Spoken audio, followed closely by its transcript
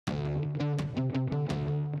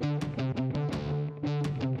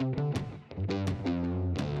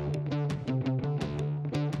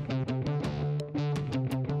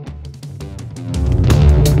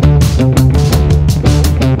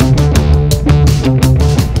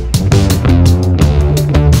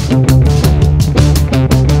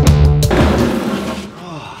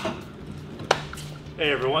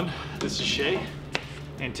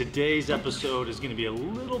today's episode is going to be a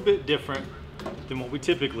little bit different than what we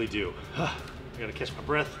typically do. I gotta catch my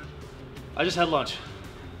breath. I just had lunch.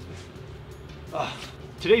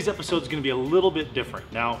 Today's episode is going to be a little bit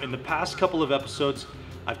different. Now, in the past couple of episodes,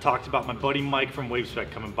 I've talked about my buddy Mike from Wave Spec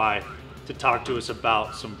coming by to talk to us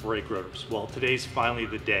about some brake rotors. Well, today's finally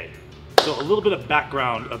the day. So a little bit of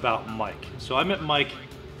background about Mike. So I met Mike,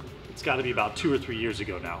 it's got to be about 2 or 3 years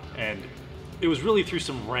ago now, and it was really through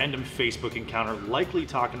some random Facebook encounter, likely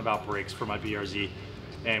talking about brakes for my BRZ,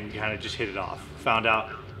 and we kind of just hit it off. Found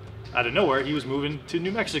out out of nowhere he was moving to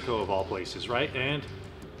New Mexico of all places, right? And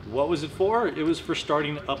what was it for? It was for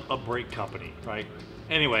starting up a brake company, right?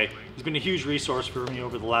 Anyway, he's been a huge resource for me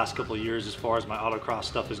over the last couple of years as far as my autocross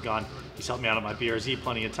stuff has gone. He's helped me out on my BRZ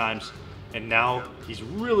plenty of times, and now he's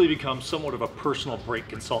really become somewhat of a personal brake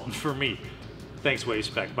consultant for me. Thanks, Wave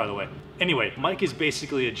Spec, by the way. Anyway, Mike is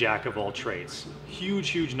basically a jack of all trades.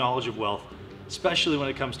 Huge knowledge of wealth, especially when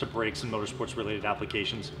it comes to brakes and motorsports related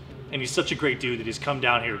applications. And he's such a great dude that he's come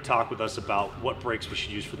down here to talk with us about what brakes we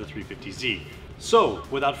should use for the 350Z. So,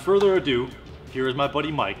 without further ado, here is my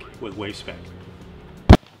buddy Mike with Wave Spec.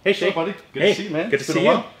 Hey, Shay. Buddy. Good to see you, man. Good to see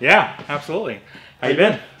you. Yeah, absolutely. How you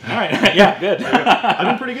been? All right. Yeah, good. I've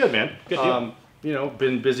been pretty good, man. Good deal. You know,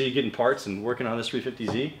 been busy getting parts and working on this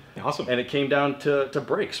 350Z. Awesome. And it came down to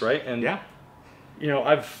brakes, right? And yeah, you know,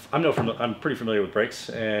 I'm pretty familiar with brakes,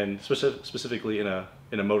 and specifically in a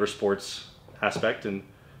motorsports aspect. And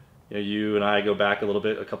you know, you and I go back a little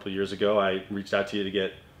bit. A couple of years ago, I reached out to you to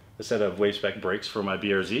get a set of Wave Spec brakes for my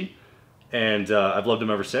BRZ, and I've loved them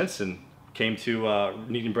ever since. And came to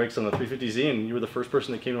needing brakes on the 350Z, and you were the first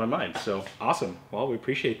person that came to my mind. So awesome. Well, we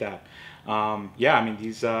appreciate that. Yeah, I mean,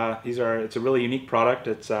 these are, it's a really unique product.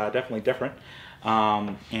 It's definitely different,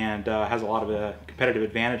 and has a lot of competitive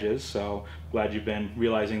advantages. So glad you've been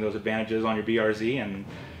realizing those advantages on your BRZ and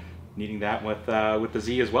needing that with the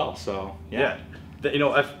Z as well. So yeah. You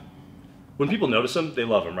know, when people notice them, they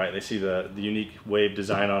love them, right? They see the unique Wave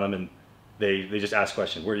design on them, and they just ask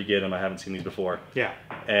questions. Where do you get them? I haven't seen these before. Yeah.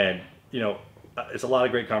 And you know, it's a lot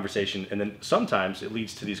of great conversation, and then sometimes it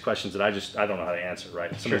leads to these questions that I don't know how to answer,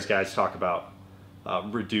 right? Some of these guys talk about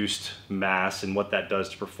reduced mass and what that does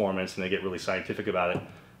to performance, and they get really scientific about it,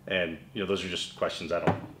 and you know, those are just questions I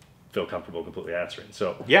don't feel comfortable completely answering.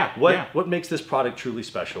 So what makes this product truly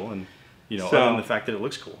special, and you know, other than the fact that it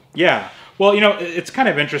looks cool? Yeah, well, you know, it's kind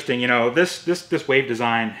of interesting. You know, this Wave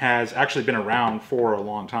design has actually been around for a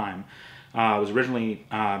long time. It was originally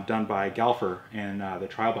done by Galfer in the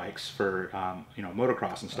trial bikes for you know,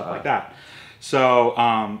 motocross and stuff like that.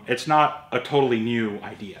 So it's not a totally new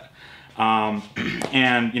idea.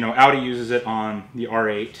 And you know, Audi uses it on the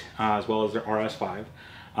R8 as well as their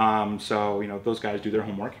RS5. So you know, those guys do their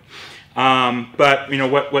homework. But you know,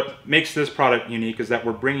 what makes this product unique is that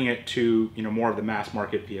we're bringing it to, you know, more of the mass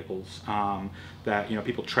market vehicles that, you know,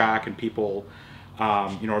 people track and people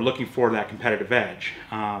you know, are looking for that competitive edge.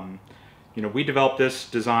 You know, we developed this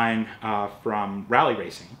design from rally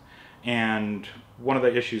racing, and one of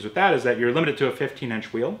the issues with that is that you're limited to a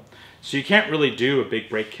 15-inch wheel, so you can't really do a big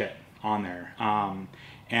brake kit on there.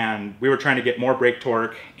 And we were trying to get more brake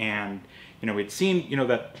torque, and you know, we'd seen, you know,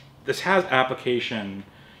 that this has application,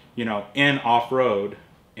 you know, in off-road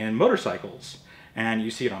and motorcycles, and you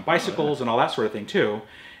see it on bicycles and all that sort of thing too.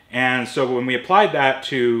 And so when we applied that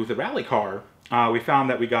to the rally car, we found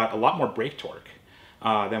that we got a lot more brake torque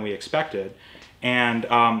than we expected, and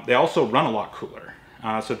they also run a lot cooler.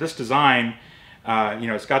 So this design, you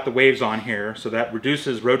know, it's got the waves on here, so that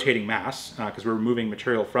reduces rotating mass because we're removing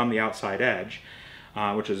material from the outside edge,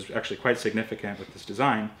 which is actually quite significant with this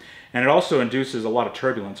design. And it also induces a lot of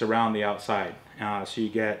turbulence around the outside, so you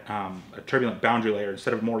get a turbulent boundary layer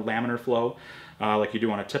instead of more laminar flow like you do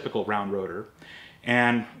on a typical round rotor.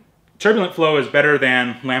 And turbulent flow is better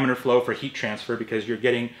than laminar flow for heat transfer because you're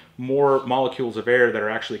getting more molecules of air that are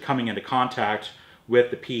actually coming into contact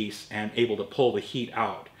with the piece and able to pull the heat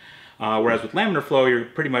out. Whereas with laminar flow, you're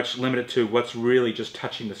pretty much limited to what's really just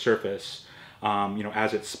touching the surface, you know,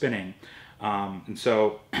 as it's spinning. And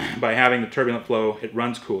so by having the turbulent flow, it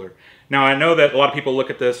runs cooler. Now, I know that a lot of people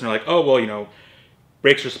look at this and are like, oh, well, you know,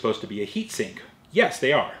 brakes are supposed to be a heat sink. Yes,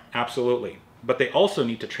 they are, absolutely. But they also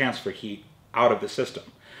need to transfer heat out of the system.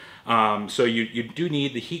 So you do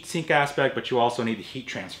need the heat sink aspect, but you also need the heat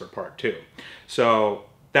transfer part too. So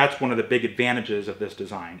that's one of the big advantages of this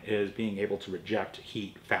design, is being able to reject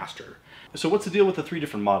heat faster. So what's the deal with the 3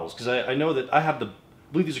 different models? Because I know that I have I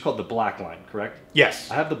believe these are called the black line, correct?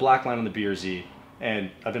 Yes. I have the black line on the BRZ,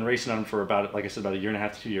 and I've been racing on them for about, like I said, about 1.5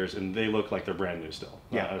 years to 2 years, and they look like they're brand new still.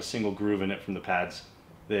 Yeah. Not a single groove in it from the pads.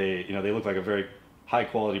 They look like a very high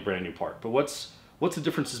quality brand new part. But what's the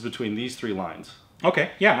differences between these 3 lines?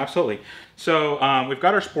 Okay, yeah, absolutely. So we've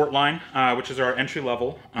got our Sport line, which is our entry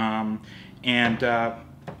level, and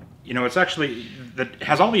you know, it's actually it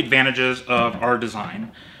has all the advantages of our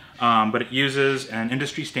design, but it uses an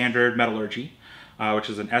industry standard metallurgy, which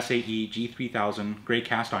is an SAE G3000 gray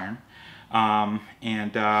cast iron,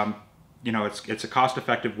 and you know, it's a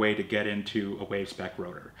cost-effective way to get into a Wave Spec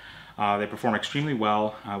rotor. They perform extremely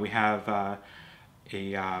well. We have a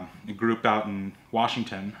group out in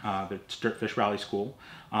Washington, the Dirtfish Rally School.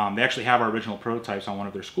 They actually have our original prototypes on one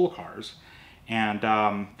of their school cars, and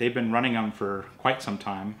they've been running them for quite some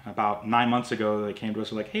time. About 9 months ago, they came to us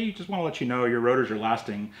and were like, hey, just want to let you know your rotors are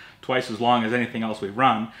lasting twice as long as anything else we've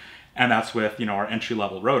run, and that's with, you know, our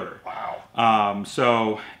entry-level rotor. Wow.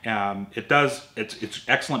 It's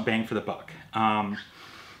excellent bang for the buck.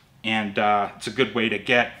 And it's a good way to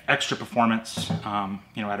get extra performance,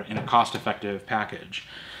 you know, in a cost-effective package.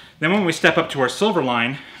 Then when we step up to our silver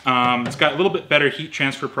line, it's got a little bit better heat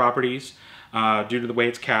transfer properties due to the way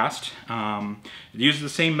it's cast. It uses the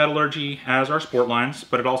same metallurgy as our Sport lines,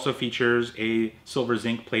 but it also features a silver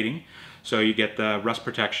zinc plating, so you get the rust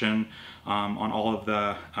protection on all of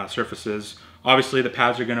the surfaces. Obviously, the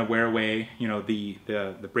pads are going to wear away, you know, the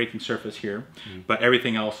braking surface here, but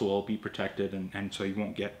everything else will be protected, and so you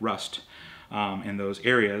won't get rust in those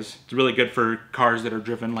areas. It's really good for cars that are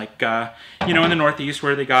driven, like, you know, in the Northeast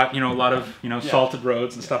where they got, you know, a lot of, you know, salted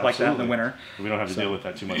roads and stuff like that in the winter. We don't have to deal with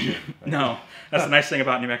that too much here. Right? No, that's the nice thing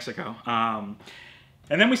about New Mexico.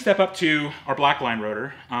 And then we step up to our black line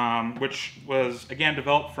rotor, which was, again,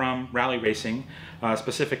 developed from rally racing,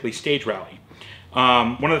 specifically stage rally.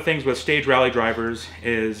 One of the things with stage rally drivers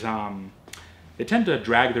is they tend to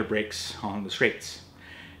drag their brakes on the straights.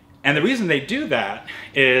 And the reason they do that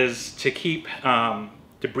is to keep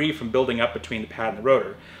debris from building up between the pad and the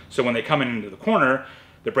rotor. So when they come into the corner,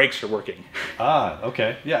 the brakes are working. Ah,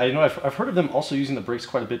 okay. Yeah, you know, I've heard of them also using the brakes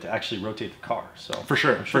quite a bit to actually rotate the car. So for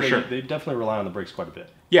sure, they definitely rely on the brakes quite a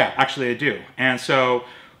bit. Yeah, actually they do. And so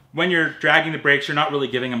when you're dragging the brakes, you're not really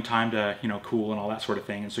giving them time to, you know, cool and all that sort of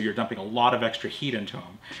thing. And so you're dumping a lot of extra heat into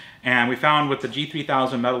them. And we found with the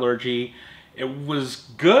G3000 metallurgy, it was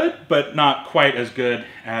good, but not quite as good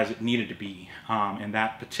as it needed to be in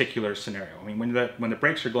that particular scenario. I mean, when the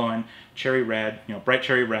brakes are glowing cherry red, you know, bright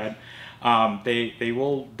cherry red, they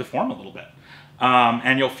will deform a little bit.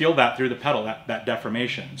 And you'll feel that through the pedal, that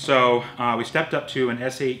deformation. So we stepped up to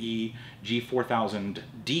an SAE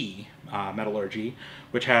G4000D metallurgy,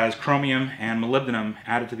 which has chromium and molybdenum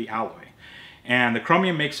added to the alloy. And the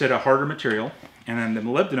chromium makes it a harder material, and then the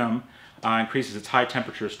molybdenum increases its high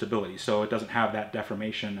temperature stability, so it doesn't have that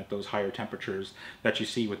deformation at those higher temperatures that you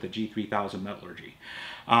see with the G3000 metallurgy.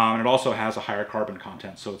 And it also has a higher carbon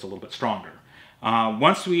content, so it's a little bit stronger.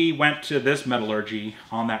 Once we went to this metallurgy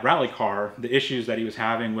on that rally car, the issues that he was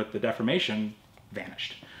having with the deformation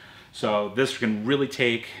vanished. So this can really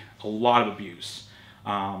take a lot of abuse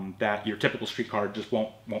that your typical street car just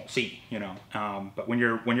won't see, you know. But when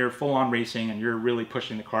you're full on racing and you're really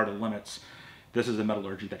pushing the car to the limits, this is the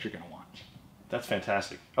metallurgy that you're going to want. That's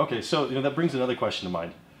fantastic. Okay, so you know that brings another question to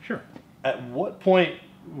mind. Sure. At what point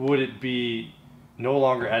would it be no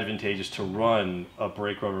longer advantageous to run a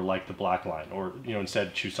brake rotor like the black line, or you know,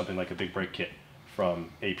 instead choose something like a big brake kit from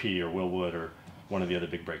AP or Willwood or one of the other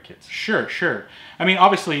big brake kits? Sure. I mean,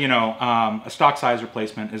 obviously, you know, a stock size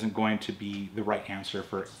replacement isn't going to be the right answer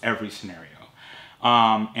for every scenario.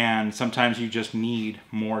 And sometimes you just need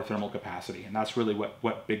more thermal capacity, and that's really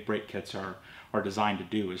what big brake kits are designed to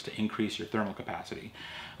do, is to increase your thermal capacity.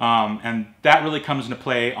 And that really comes into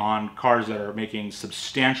play on cars that are making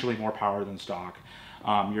substantially more power than stock.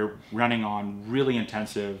 You're running on really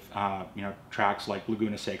intensive, you know, tracks like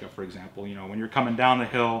Laguna Seca, for example. You know, when you're coming down the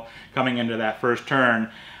hill, coming into that first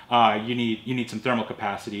turn, you need some thermal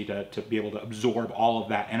capacity to be able to absorb all of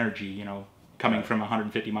that energy, you know, coming from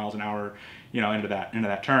 150 miles an hour, you know, into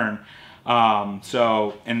that turn.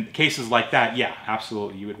 So in cases like that, yeah,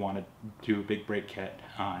 absolutely, you would want to do a big brake kit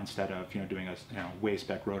instead of, you know, doing a Wave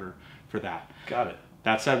Spec rotor for that. Got it.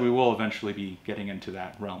 That said, we will eventually be getting into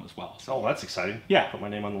that realm as well. So. Oh, that's exciting. Yeah. Put my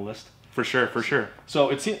name on the list. For sure. So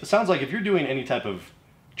it sounds like if you're doing any type of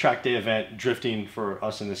track day event, drifting for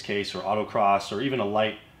us in this case, or autocross, or even a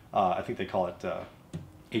light, I think they call it...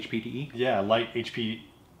 HPDE? Yeah, light HP,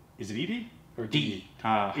 is it ED? Or DE?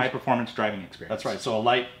 High Performance Driving Experience. That's right. So a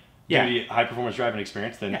light duty, high performance driving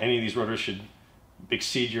experience, then any of these rotors should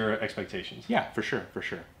exceed your expectations. Yeah, for sure.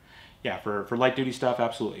 Yeah, for light duty stuff,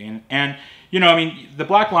 absolutely. And you know, I mean, the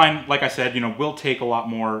black line, like I said, you know, will take a lot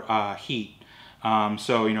more heat.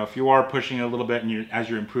 So you know, if you are pushing it a little bit and as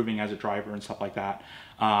you're improving as a driver and stuff like that,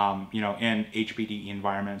 you know, in HPDE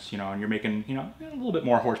environments, you know, and you're making, you know, a little bit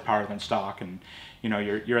more horsepower than stock, and you know,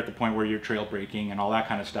 you're at the point where you're trail braking and all that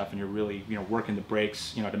kind of stuff, and you're really, you know, working the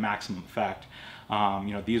brakes, you know, to maximum effect.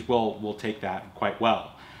 You know, these will take that quite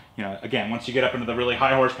well. You know, again, once you get up into the really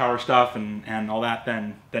high horsepower stuff and all that,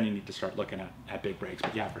 then you need to start looking at big brakes.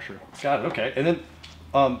 But yeah, for sure. Got it. Okay. And then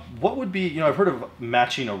what would be, you know, I've heard of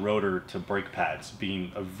matching a rotor to brake pads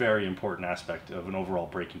being a very important aspect of an overall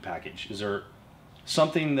braking package. Is there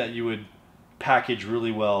something that you would package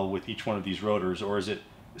really well with each one of these rotors, or is it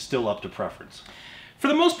still up to preference? For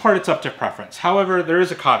the most part, it's up to preference. However, there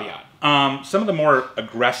is a caveat. Some of the more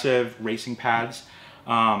aggressive racing pads,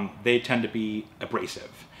 they tend to be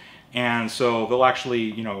abrasive. And so they'll actually,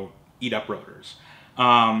 you know, eat up rotors.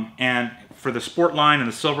 And for the Sport line and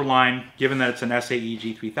the Silver line, given that it's an SAE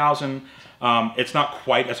G3000, it's not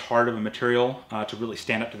quite as hard of a material to really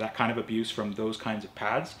stand up to that kind of abuse from those kinds of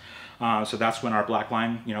pads. So that's when our black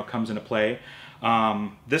line, you know, comes into play.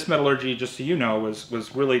 This metallurgy, just so you know,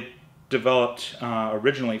 was really developed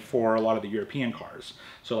originally for a lot of the European cars.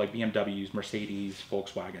 So like BMWs, Mercedes,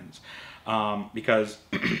 Volkswagens. Because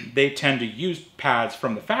they tend to use pads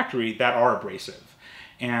from the factory that are abrasive,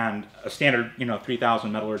 and a standard, you know,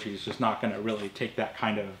 3000 metallurgy is just not going to really take that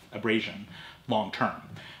kind of abrasion long term.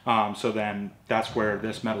 So then that's where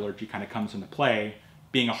this metallurgy kind of comes into play.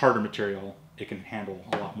 Being a harder material, it can handle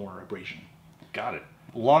a lot more abrasion. Got it.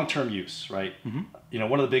 Long-term use, right? Mm-hmm. You know,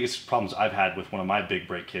 one of the biggest problems I've had with one of my big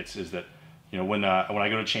brake kits is that, you know, when I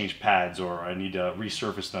go to change pads or I need to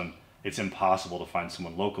resurface them, it's impossible to find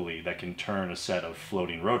someone locally that can turn a set of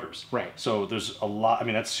floating rotors. Right. So there's a lot, I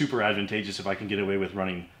mean, that's super advantageous if I can get away with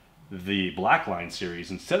running the Black Line series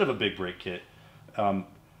instead of a big brake kit.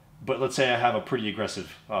 But let's say I have a pretty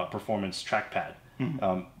aggressive performance track pad.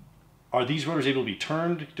 Mm-hmm. Are these rotors able to be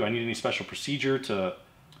turned? Do I need any special procedure to,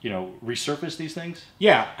 you know, resurface these things?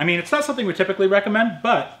 Yeah, I mean, it's not something we typically recommend,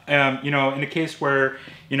 but you know, in a case where,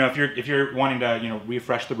 you know, if you're wanting to, you know,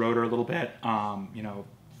 refresh the rotor a little bit, you know,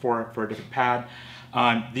 for a different pad,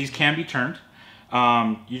 these can be turned.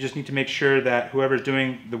 You just need to make sure that whoever's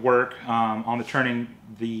doing the work on the turning,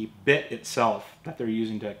 the bit itself that they're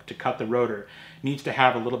using to cut the rotor needs to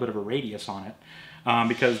have a little bit of a radius on it,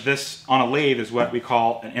 because this on a lathe is what we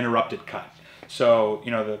call an interrupted cut. So, you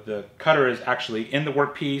know, the cutter is actually in the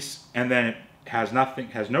workpiece, and then it has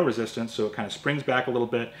no resistance, so it kind of springs back a little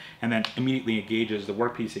bit and then immediately engages the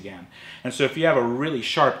workpiece again. And so if you have a really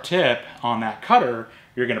sharp tip on that cutter,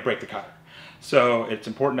 you're going to break the cutter. So it's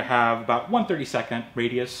important to have about 1/32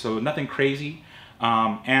 radius, so nothing crazy.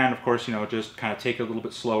 And of course, you know, just kind of take it a little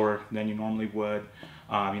bit slower than you normally would,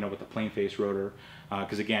 you know, with the plain face rotor,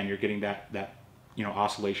 because again, you're getting that you know,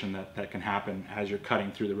 oscillation that can happen as you're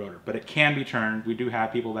cutting through the rotor. But it can be turned. We do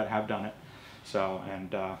have people that have done it, so,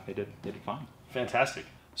 and they did fine. Fantastic.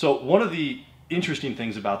 So one of the interesting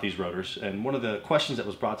things about these rotors, and one of the questions that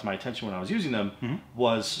was brought to my attention when I was using them, mm-hmm.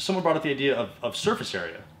 was someone brought up the idea of surface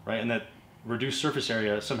area, right? And that reduced surface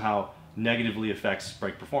area somehow negatively affects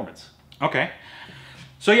brake performance. Okay.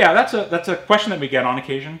 So yeah, that's a question that we get on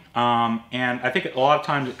occasion, and I think a lot of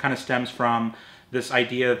times it kind of stems from this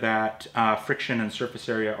idea that friction and surface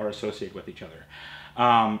area are associated with each other.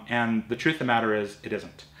 And the truth of the matter is, it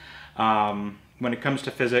isn't. When it comes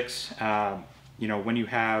to physics, you know, when you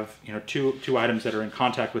have, you know, two items that are in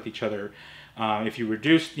contact with each other, if you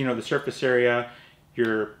reduce, you know, the surface area,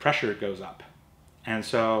 your pressure goes up. And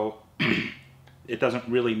so it doesn't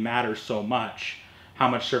really matter so much how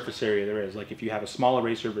much surface area there is. Like if you have a small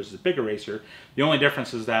eraser versus a big eraser, the only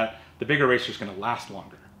difference is that the big eraser is going to last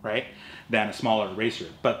longer, right, than a smaller eraser.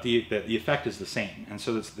 But the effect is the same. And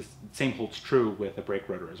so the same holds true with a brake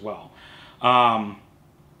rotor as well.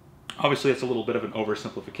 Obviously, it's a little bit of an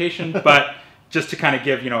oversimplification, but just to kind of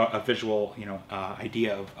give, you know, a visual, you know,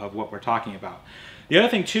 idea of what we're talking about. The other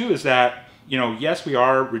thing too is that, you know, yes, we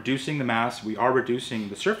are reducing the mass, we are reducing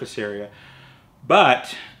the surface area,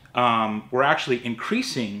 but we're actually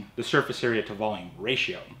increasing the surface area to volume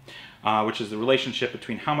ratio, which is the relationship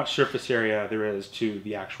between how much surface area there is to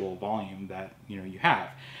the actual volume that, you know, you have.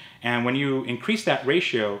 And when you increase that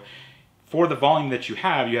ratio, for the volume that you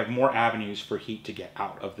have more avenues for heat to get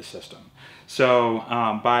out of the system. So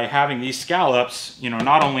by having these scallops, you know,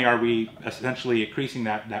 not only are we essentially increasing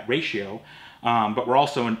that ratio, but we're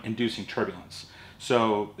also inducing turbulence.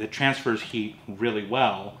 So it transfers heat really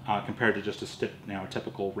well compared to just a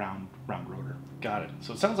typical round rotor. Got it.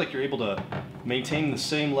 So it sounds like you're able to maintain the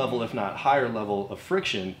same level, if not higher level of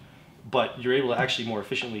friction, but you're able to actually more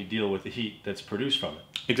efficiently deal with the heat that's produced from it.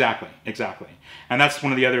 Exactly, exactly. And that's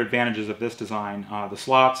one of the other advantages of this design. The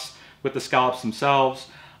slots with the scallops themselves,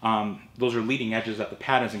 Those are leading edges that the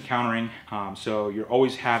pad is encountering, so you're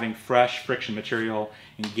always having fresh friction material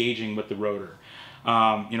engaging with the rotor.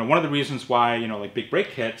 One of the reasons why, like big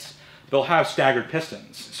brake kits, they'll have staggered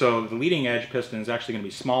pistons. So the leading edge piston is actually going to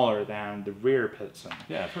be smaller than the rear piston.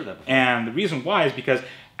 Yeah, I've heard that before. And the reason why is because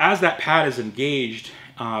as that pad is engaged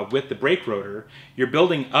with the brake rotor, you're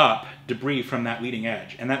building up debris from that leading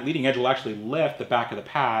edge. And that leading edge will actually lift the back of the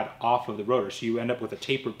pad off of the rotor. So you end up with a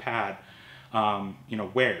tapered pad,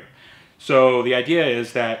 wear. So the idea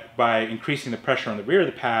is that by increasing the pressure on the rear of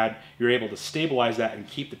the pad, you're able to stabilize that and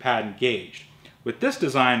keep the pad engaged. With this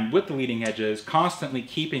design, with the leading edges, constantly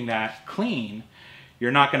keeping that clean,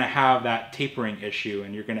 you're not going to have that tapering issue,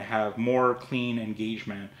 and you're going to have more clean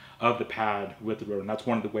engagement of the pad with the rotor. And that's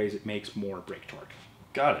one of the ways it makes more brake torque.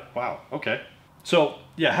 Got it. Wow. Okay. So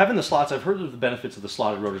yeah, having the slots, I've heard of the benefits of the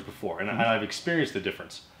slotted rotors before, and I've experienced the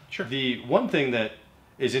difference. Sure. The one thing that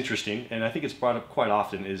is interesting, and I think it's brought up quite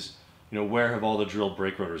often, is where have all the drilled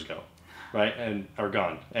brake rotors go, right? And are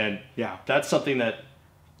gone. And yeah, that's something that,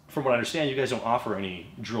 from what I understand, you guys don't offer any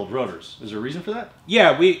drilled rotors. Is there a reason for that?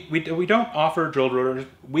 Yeah, we don't offer drilled rotors.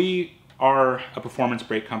 We are a performance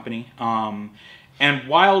brake company. And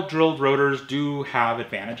while drilled rotors do have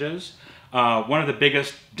advantages, one of the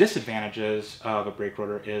biggest disadvantages of a brake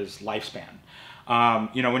rotor is lifespan.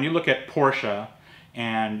 When you look at Porsche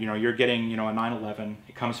and you're getting a 911,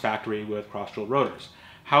 it comes factory with cross-drilled rotors.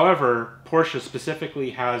 However, Porsche specifically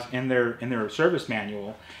has in their service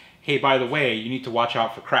manual, hey, by the way, you need to watch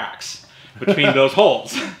out for cracks between those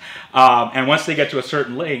holes. And once they get to a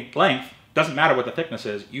certain length, doesn't matter what the thickness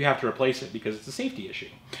is, you have to replace it because it's a safety issue.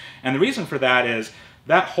 And the reason for that is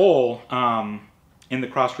that hole in the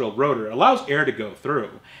cross-drilled rotor allows air to go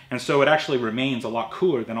through. And so it actually remains a lot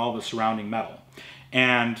cooler than all the surrounding metal.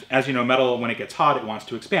 And as you know, metal, when it gets hot, it wants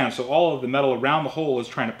to expand. So all of the metal around the hole is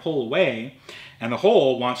trying to pull away, and the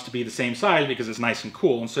hole wants to be the same size because it's nice and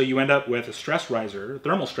cool. And so you end up with a stress riser,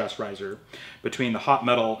 thermal stress riser, between the hot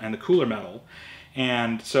metal and the cooler metal.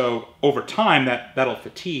 And so over time, that'll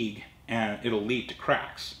fatigue and it'll lead to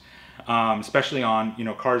cracks, especially on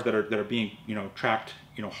cars that are being tracked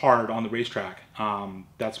hard on the racetrack.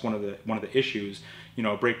 That's one of the issues.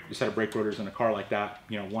 A set of brake rotors in a car like that,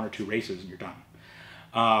 1 or 2 races and you're done.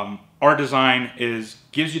 Our design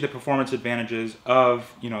gives you the performance advantages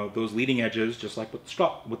of those leading edges, just like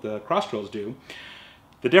what the cross drills do.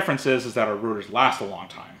 The difference is that our rotors last a long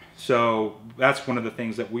time. So that's one of the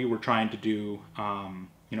things that we were trying to do,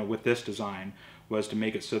 with this design, was to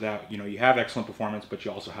make it so that you have excellent performance, but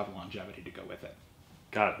you also have longevity to go with it.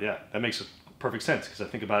 Got it. Yeah, that makes perfect sense, because I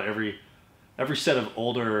think about every set of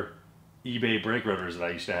older eBay brake rotors that I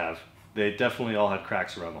used to have. They definitely all had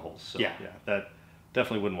cracks around the holes. So yeah, that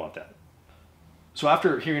definitely wouldn't want that. So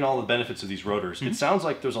after hearing all the benefits of these rotors, it sounds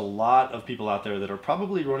like there's a lot of people out there that are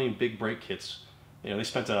probably running big brake kits. They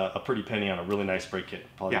spent a pretty penny on a really nice brake kit,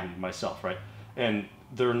 probably myself, right? And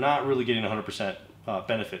they're not really getting 100%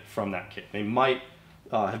 benefit from that kit. They might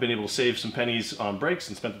have been able to save some pennies on brakes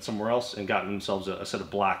and spent it somewhere else and gotten themselves a set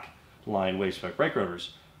of black line Wave Spec brake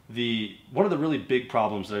rotors. One of the really big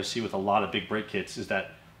problems that I see with a lot of big brake kits is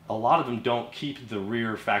that a lot of them don't keep the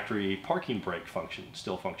rear factory parking brake function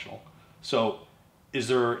still functional. So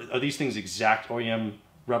are these things exact OEM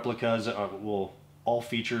replicas? Will all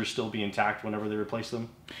features still be intact whenever they replace them?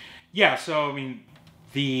 Yeah, so I mean,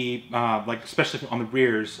 especially on the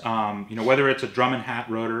rears, whether it's a drum and hat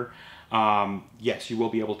rotor, yes, you will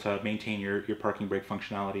be able to maintain your parking brake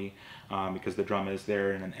functionality because the drum is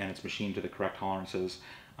there and it's machined to the correct tolerances.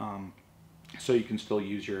 So you can still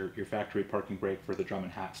use your factory parking brake for the drum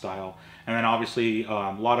and hat style. And then obviously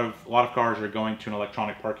a lot of cars are going to an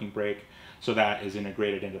electronic parking brake, so that is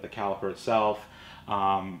integrated into the caliper itself.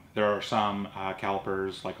 There are some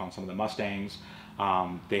calipers, like on some of the Mustangs,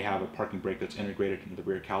 they have a parking brake that's integrated into the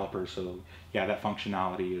rear caliper. So yeah, that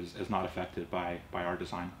functionality is not affected by our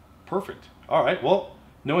design. Perfect. All right. Well,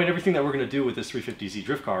 knowing everything that we're going to do with this 350Z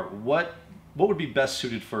drift car, what would be best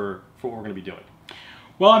suited for what we're going to be doing?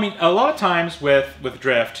 Well, I mean, a lot of times with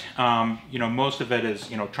drift, most of it is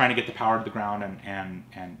trying to get the power to the ground and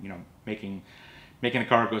making the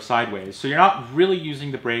car go sideways. So you're not really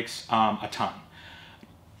using the brakes a ton.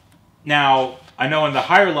 Now, I know in the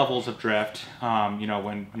higher levels of drift,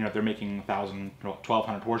 when they're making 1,000,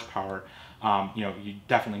 1,200 horsepower, you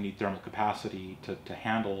definitely need thermal capacity to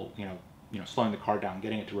handle slowing the car down,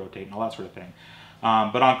 getting it to rotate, and all that sort of thing.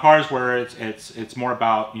 But on cars where it's more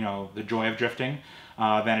about the joy of drifting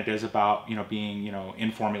than it is about being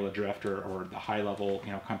in Formula Drift or the high level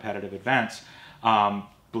competitive events,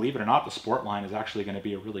 believe it or not, the Sport line is actually going to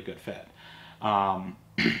be a really good fit.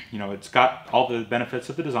 It's got all the benefits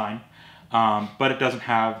of the design. but it doesn't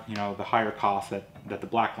have, you know, the higher cost that the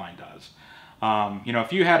black line does. You know,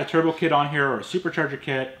 if you had a turbo kit on here or a supercharger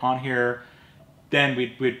kit on here, then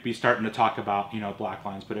we'd be starting to talk about, you know, black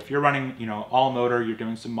lines. But if you're running, you know, all motor, you're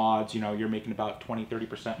doing some mods, you know, you're making about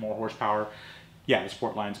 20-30% more horsepower, yeah, the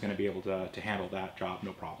sport line's going to be able to handle that job,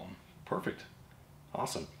 no problem. Perfect.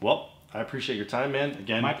 Awesome. Well, I appreciate your time, man.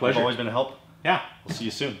 Again, my pleasure. You've always been a help. Yeah. We'll see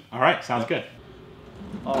you soon. All right. Sounds good.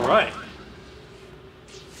 All right.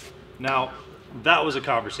 Now, that was a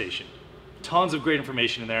conversation. Tons of great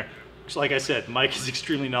information in there. So like I said, Mike is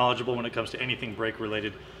extremely knowledgeable when it comes to anything brake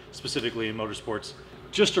related, specifically in motorsports.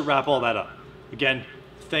 Just to wrap all that up, again,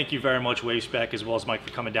 thank you very much, Wave Spec, as well as Mike,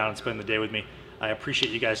 for coming down and spending the day with me. I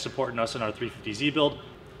appreciate you guys supporting us in our 350Z build.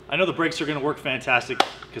 I know the brakes are going to work fantastic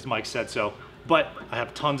because Mike said so, but I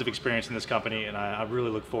have tons of experience in this company, and I really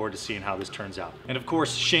look forward to seeing how this turns out. And of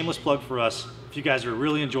course, shameless plug for us, if you guys are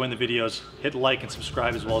really enjoying the videos, hit like and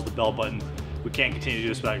subscribe as well as the bell button. We can't continue to do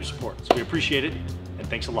this without your support, so we appreciate it, and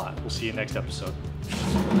thanks a lot. We'll see you next episode.